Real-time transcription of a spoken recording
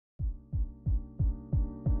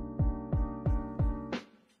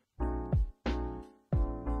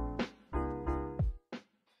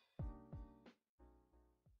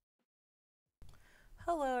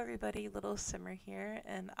Hello, everybody. Little Simmer here,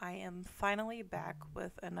 and I am finally back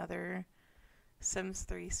with another Sims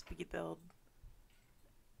 3 speed build.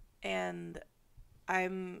 And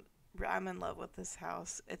I'm I'm in love with this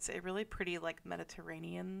house. It's a really pretty, like,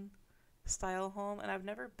 Mediterranean style home, and I've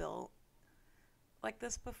never built like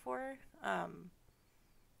this before.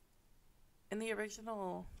 In the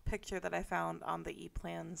original picture that I found on the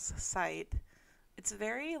ePlans site, it's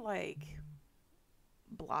very like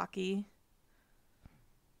blocky.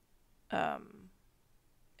 Um,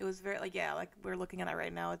 it was very like, yeah, like we're looking at it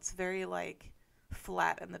right now. It's very like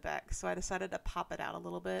flat in the back, so I decided to pop it out a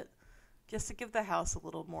little bit just to give the house a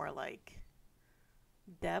little more like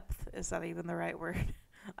depth. Is that even the right word?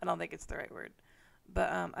 I don't think it's the right word.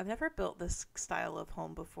 But I've never built this style of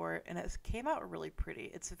home before, and it came out really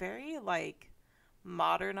pretty. It's very like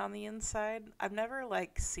modern on the inside. I've never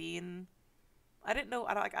like seen. I didn't know.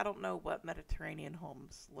 I don't know what Mediterranean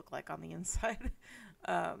homes look like on the inside,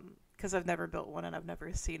 because I've never built one and I've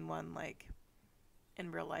never seen one like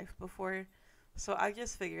in real life before. So I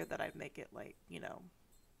just figured that I'd make it like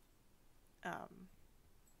um,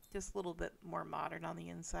 just a little bit more modern on the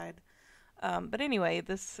inside. But anyway,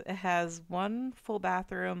 this has one full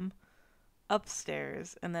bathroom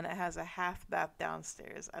upstairs, and then it has a half bath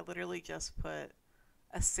downstairs. I literally just put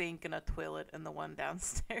a sink and a toilet in the one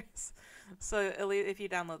downstairs. So at least if you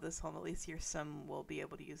download this home, at least your sim will be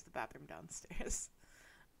able to use the bathroom downstairs.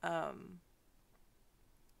 Um,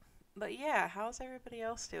 but yeah, how's everybody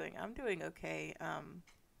else doing? I'm doing okay.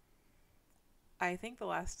 I think the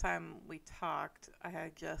last time we talked, I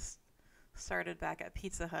had just started back at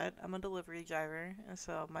Pizza Hut. I'm a delivery driver, and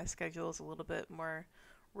so my schedule is a little bit more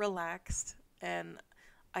relaxed. And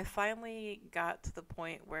I finally got to the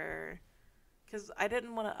point where, because I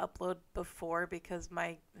didn't want to upload before because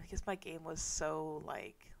my game was so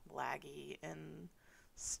like laggy and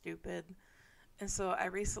stupid. And so I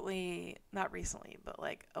recently, not recently, but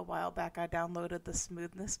like a while back, I downloaded the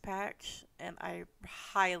smoothness patch, and I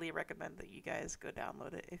highly recommend that you guys go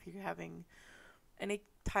download it if you're having any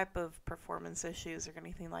type of performance issues or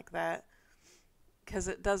anything like that, because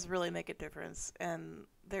it does really make a difference. And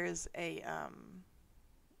there's a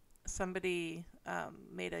somebody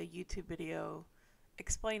made a YouTube video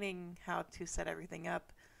explaining how to set everything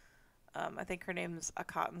up. I think her name's A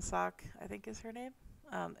Cotton Sock, I think is her name.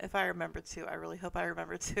 If I remember to, I really hope I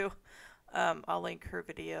remember to. I'll link her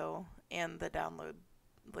video and the download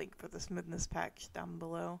link for the smoothness patch down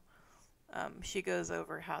below. She goes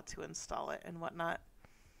over how to install it and whatnot.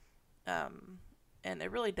 Um, and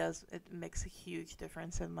it really does, it makes a huge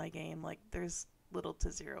difference in my game. Like, there's little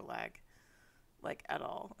to zero lag, like, at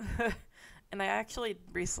all. And I actually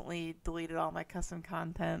recently deleted all my custom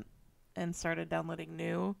content and started downloading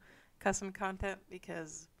new custom content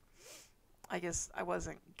because I guess I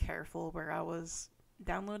wasn't careful where I was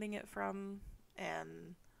downloading it from,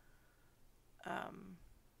 and um,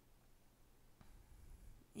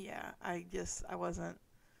 yeah, I wasn't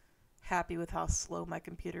happy with how slow my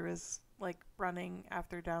computer is like running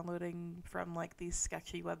after downloading from like these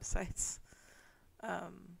sketchy websites.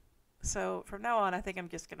 Um, so from now on, I think I'm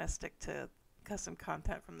just gonna stick to custom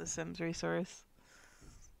content from the Sims resource.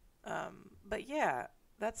 But yeah,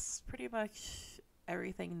 that's pretty much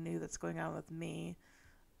everything new that's going on with me.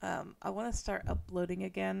 I want to start uploading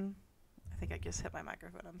again. I think I just hit my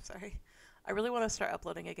microphone. I'm sorry. I really want to start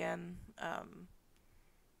uploading again.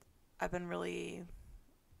 I've been really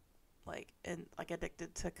like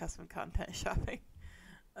addicted to custom content shopping.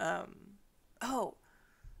 Um, oh,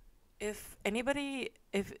 if anybody,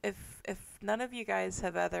 if none of you guys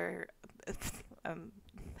have ever, I'm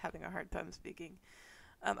having a hard time speaking.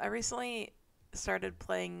 I recently started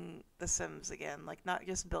playing The Sims again, like not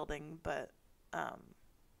just building, but um,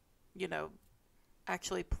 you know,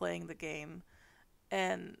 actually playing the game.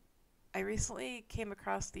 And I recently came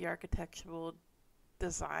across the architectural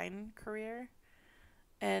design career,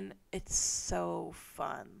 and it's so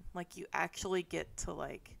fun. Like you actually get to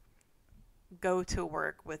like go to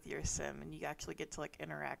work with your sim, and you actually get to like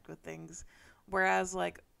interact with things, whereas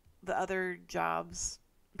like the other jobs,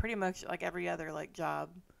 pretty much like every other like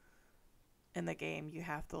job in the game, you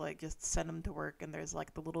have to like just send them to work, and there's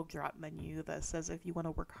like the little drop menu that says if you want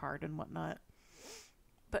to work hard and whatnot.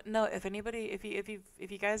 But no, if anybody, if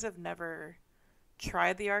you guys have never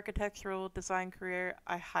tried the architectural design career,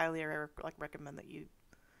 I highly like recommend that you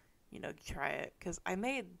try it, because I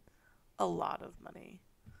made a lot of money.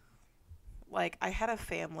 Like I had a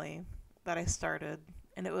family that I started,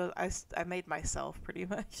 and I made myself pretty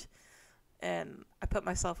much, and I put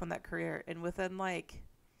myself in that career, and within like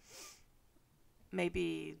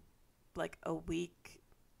maybe like a week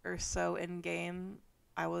or so in game,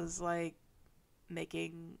 I was like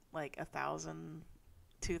making like $1,000,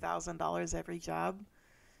 $2,000 every job,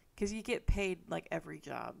 because you get paid like every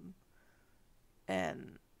job,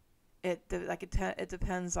 and it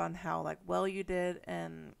depends on how like well you did,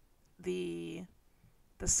 and the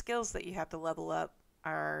the skills that you have to level up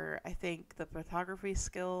are, I think, the photography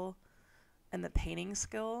skill and the painting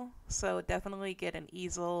skill. So definitely get an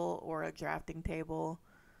easel or a drafting table.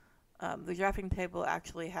 The drafting table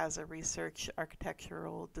actually has a research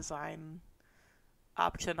architectural design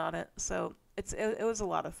option on it, so it was a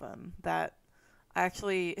lot of fun. That I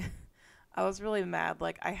actually I was really mad.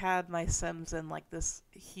 Like I had my Sims in like this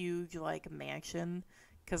huge like mansion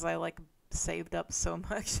because I like saved up so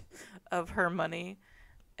much of her money,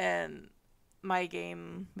 and my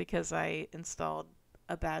game, because I installed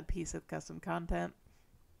a bad piece of custom content,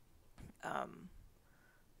 um,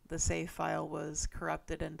 the save file was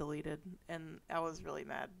corrupted and deleted, and I was really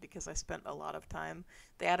mad because I spent a lot of time.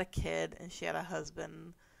 They had a kid and she had a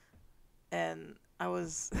husband, and I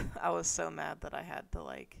was I was so mad that I had to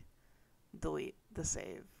like delete the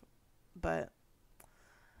save. But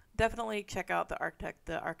definitely check out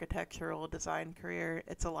the architectural design career.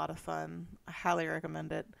 It's a lot of fun. I highly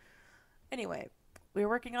recommend it. Anyway, we're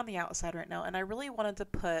working on the outside right now, and I really wanted to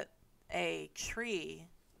put a tree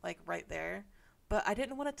like right there, but I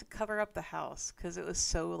didn't want it to cover up the house because it was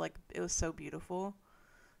so beautiful.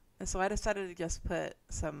 And so I decided to just put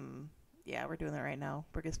some, yeah, we're doing that right now.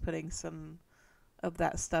 We're just putting some of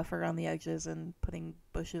that stuff around the edges and putting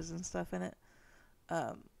bushes and stuff in it.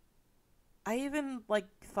 Um, I even like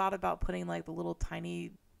thought about putting like the little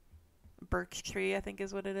tiny birch tree, I think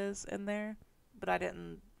is what it is, in there, but I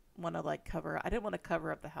didn't want to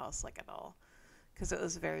cover up the house like at all because it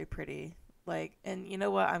was very pretty. Like, and you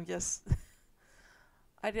know what? I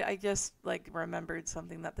just like remembered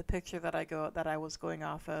something, that the picture that I was going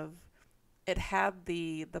off of, it had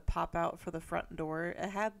the pop out for the front door. It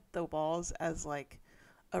had the walls as like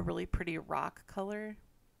a really pretty rock color,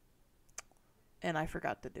 and I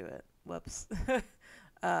forgot to do it. Whoops.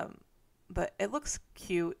 um, but it looks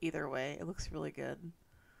cute either way. It looks really good.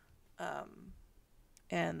 Um,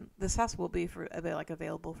 and this house will be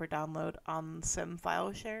available for download on Sim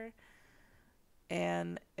File Share.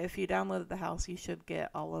 And if you downloaded the house, you should get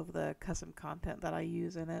all of the custom content that I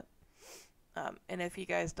use in it. And if you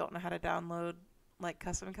guys don't know how to download like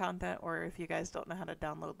custom content, or if you guys don't know how to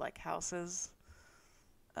download like houses,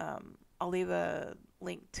 I'll leave a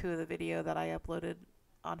link to the video that I uploaded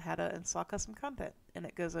on how to install custom content, and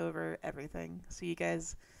it goes over everything. So you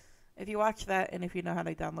guys, if you watch that and if you know how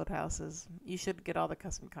to download houses, you should get all the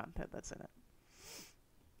custom content that's in it.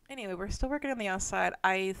 Anyway, we're still working on the outside.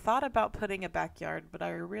 I thought about putting a backyard, but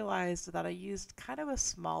I realized that I used kind of a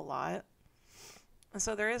small lot. And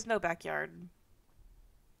so there is no backyard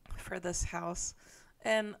for this house.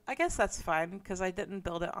 And I guess that's fine because I didn't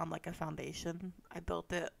build it on like a foundation. I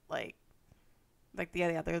built it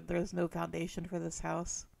there's no foundation for this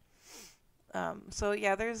house. So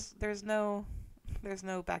yeah, there's no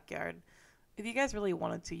backyard. If you guys really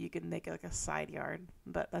wanted to, you could make it like a side yard,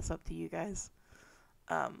 but that's up to you guys.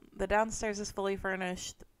 The downstairs is fully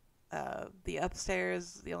furnished. The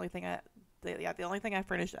upstairs, the only thing I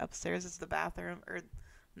furnished upstairs is the bathroom, or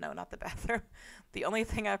no, not the bathroom. The only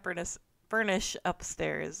thing I furnish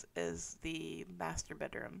upstairs is the master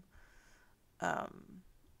bedroom.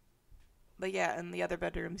 But yeah, in the other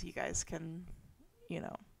bedrooms, you guys can, you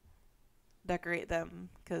know, decorate them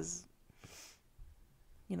because,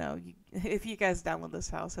 you know, if you guys download this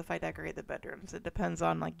house, if I decorate the bedrooms, it depends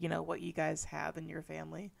on like, you know, what you guys have in your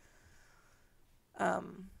family.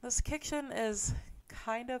 This kitchen is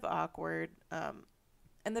kind of awkward.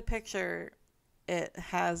 In the picture, it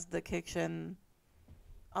has the kitchen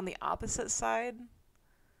on the opposite side.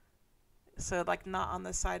 So like not on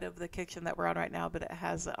the side of the kitchen that we're on right now, but it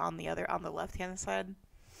has it on the left-hand side.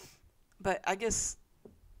 But I guess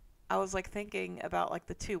I was like thinking about like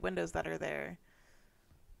the two windows that are there.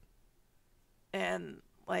 And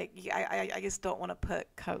like I just don't want to put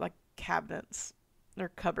like cabinets or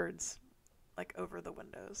cupboards like over the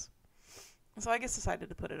windows. So I just decided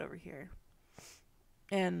to put it over here.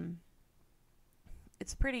 And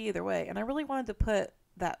it's pretty either way. And I really wanted to put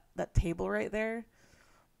that table right there,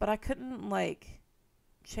 but I couldn't like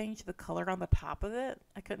change the color on the top of it.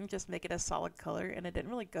 I couldn't just make it a solid color, and it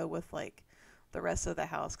didn't really go with like the rest of the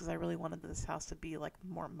house because I really wanted this house to be like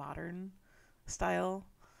more modern style.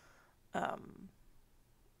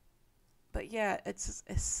 But yeah, it's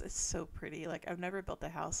so pretty. Like I've never built a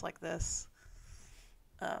house like this.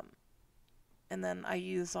 And then I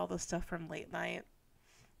used all the stuff from Late Night,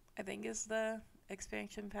 I think is the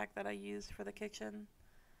expansion pack that I used for the kitchen.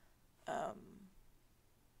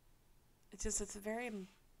 it's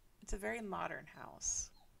a very modern house.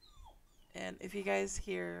 And if you guys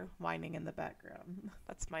hear whining in the background,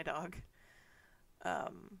 that's my dog.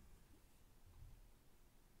 Um,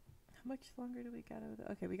 how much longer do we got of it?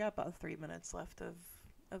 Okay, we got about 3 minutes left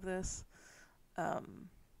of this. Um,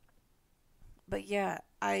 but yeah,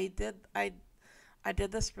 I did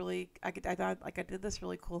this really I thought like I did this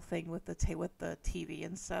really cool thing with with the TV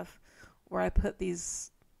and stuff, where I put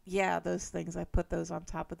these, yeah, those things, I put those on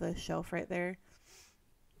top of the shelf right there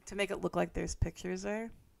to make it look like there's pictures there.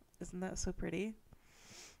 Isn't that so pretty?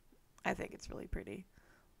 I think it's really pretty.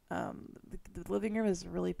 The living room is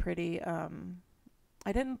really pretty.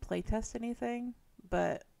 I didn't play test anything,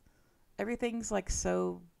 but everything's like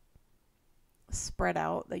so spread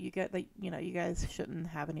out that you get that, you know, you guys shouldn't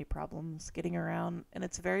have any problems getting around, and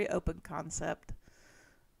it's a very open concept,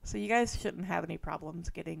 so you guys shouldn't have any problems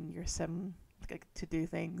getting your sim like, to do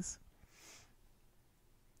things.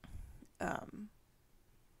 Um,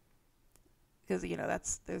 because you know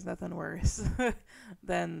that's there's nothing worse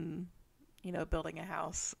than, you know, building a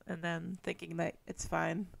house and then thinking that it's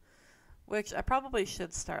fine. Which I probably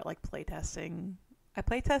should start like playtesting. I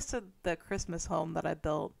playtested the Christmas home that I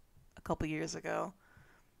built a couple years ago,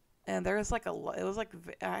 and there was like it was like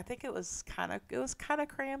I think it was kind of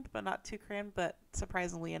crammed, but not too crammed. But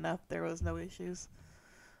surprisingly enough, there was no issues.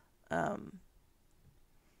 Um,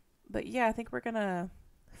 but yeah, I think we're gonna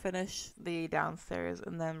finish the downstairs,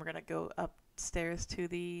 and then we're gonna go upstairs to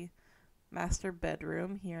the master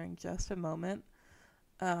bedroom here in just a moment.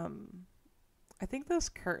 Um, I think those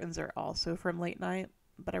curtains are also from late night,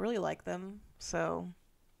 but I really like them. So,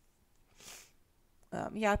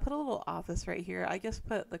 yeah, I put a little office right here. I just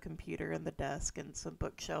put the computer and the desk and some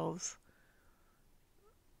bookshelves,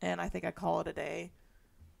 and I think I call it a day.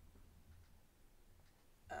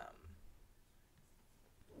 Um,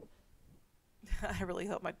 I really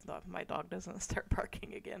hope my dog doesn't start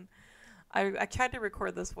barking again. I tried to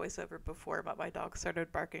record this voiceover before, but my dog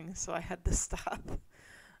started barking, so I had to stop.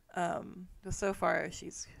 But so far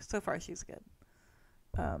she's good.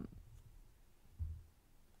 Um,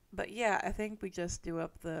 but yeah, I think we just do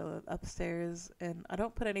up the upstairs, and I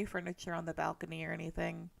don't put any furniture on the balcony or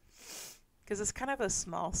anything, because it's kind of a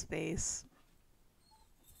small space.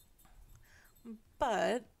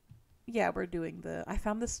 But yeah, we're doing the. I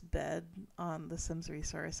found this bed on the Sims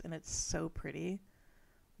resource, and it's so pretty.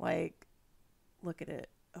 Like, look at it.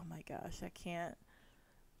 Oh my gosh, I can't.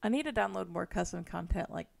 I need to download more custom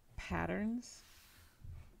content like patterns.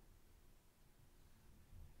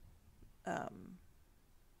 Um,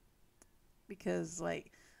 because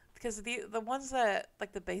like because the ones that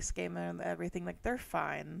like the base game and everything, like they're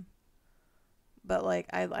fine, but like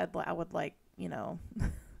I would like, you know,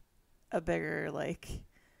 a bigger like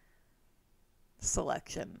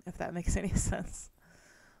selection, if that makes any sense.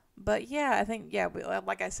 But yeah, I think yeah,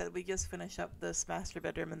 like I said, we just finish up this master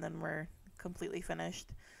bedroom and then we're completely finished.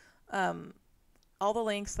 Um, all the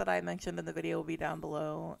links that I mentioned in the video will be down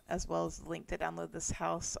below, as well as the link to download this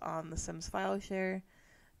house on the Sims file share.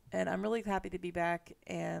 And I'm really happy to be back,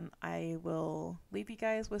 and I will leave you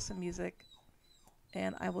guys with some music,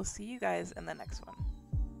 and I will see you guys in the next one.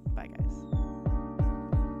 Bye, guys.